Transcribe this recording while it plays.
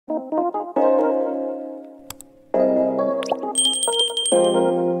Hi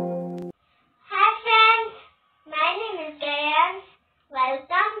friends, my name is Gayan.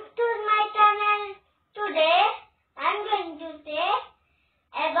 Welcome to my channel. Today I am going to say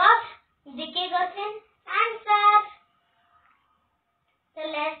about GK question answer. So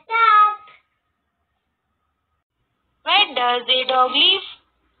let's start. Where does a dog live?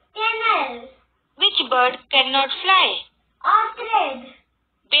 Kennel. Which bird cannot fly? Ostrich.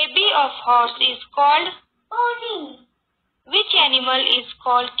 Baby of horse is called? Pony. Which animal is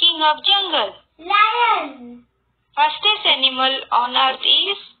called king of jungle? Lion. Fastest animal on earth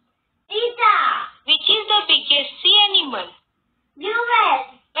is? Cheetah. Which is the biggest sea animal? Blue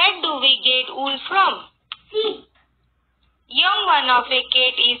whale. Where do we get wool from? Sheep. Young one of a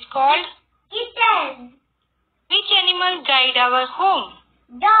cat is called? Kitten. Which animal guide our home?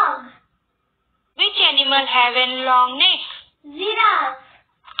 Dog. Which animal have a long neck? Giraffe.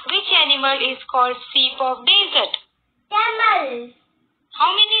 Which animal is called sheep of desert? Camel. How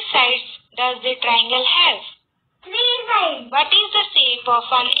many sides does the triangle have? 3 sides. What is the shape of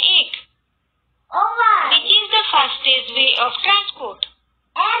an egg? Oval. Which is the fastest way of transport?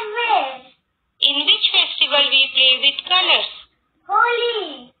 Average. In which festival we play with colors?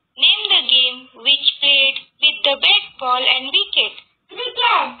 Holy. Name the game which played with the bat, ball and wicket.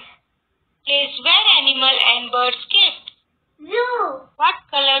 Cricket. Place where animal and birds kept. Zoo. What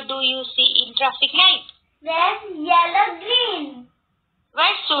color do you see in traffic light? Red, yellow, green.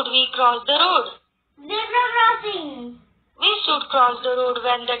 Where should we cross the road? Zebra crossing. We should cross the road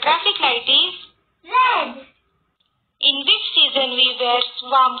when the traffic light is Red. in which season we wear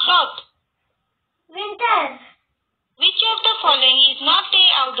warm cloth? Winter. Which of the following is not a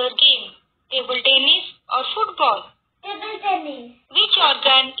outdoor game? Table tennis or football? Table tennis. Which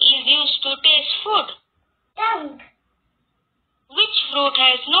organ is used to taste food? Tongue. Which fruit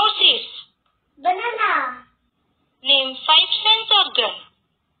has no seeds? Banana. Name 5 sense organ.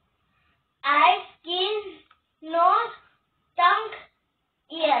 Eye, skin, nose, tongue,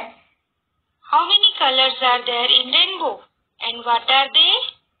 ears. How many colors are there in rainbow? And what are they?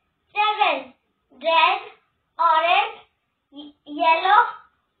 7. Red, orange, yellow,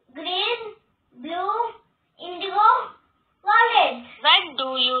 green, blue, indigo, violet. Where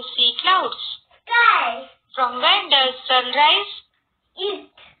do you see clouds? Sky. From where does sun rise?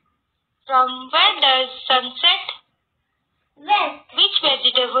 East. From where does sun set? West. Which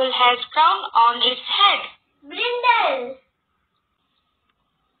vegetable has crown on its head? Brindle.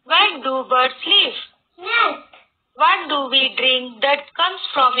 Where do birds live? Nest. What do we drink that comes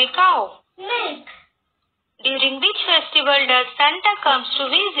from a cow? Milk. During which festival does Santa comes to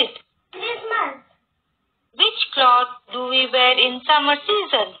visit? Christmas. Which cloth do we wear in summer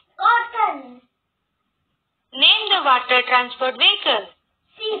season? Cotton. Name the water transport vehicle.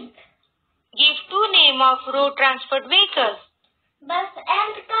 Ship. Give 2 names of road transport vehicles. Bus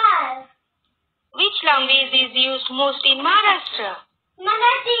and car. Which language is used most in Maharashtra?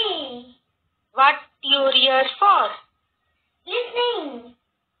 Marathi. What your ear for? Listening.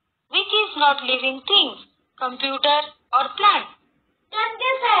 Which is not living thing? Computer or plant?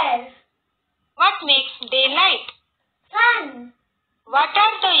 Computer. What makes daylight? Sun. What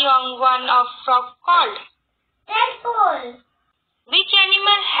are the young one of frog called? Tadpole. Which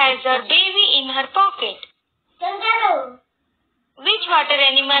animal has her baby in her pocket? Kangaroo. Which water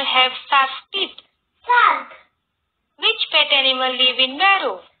animal have sharp teeth? Shark. Which pet animal live in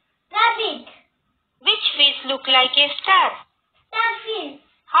barrow? Rabbit. Which fish look like a star? Starfish.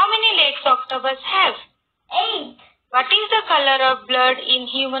 How many legs octopus have? 8. What is the color of blood in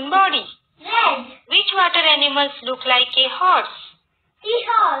human body? Red. Which water animals look like a horse?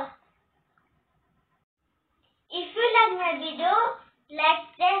 Seahorse. If you like my video,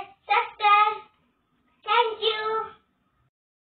 like, share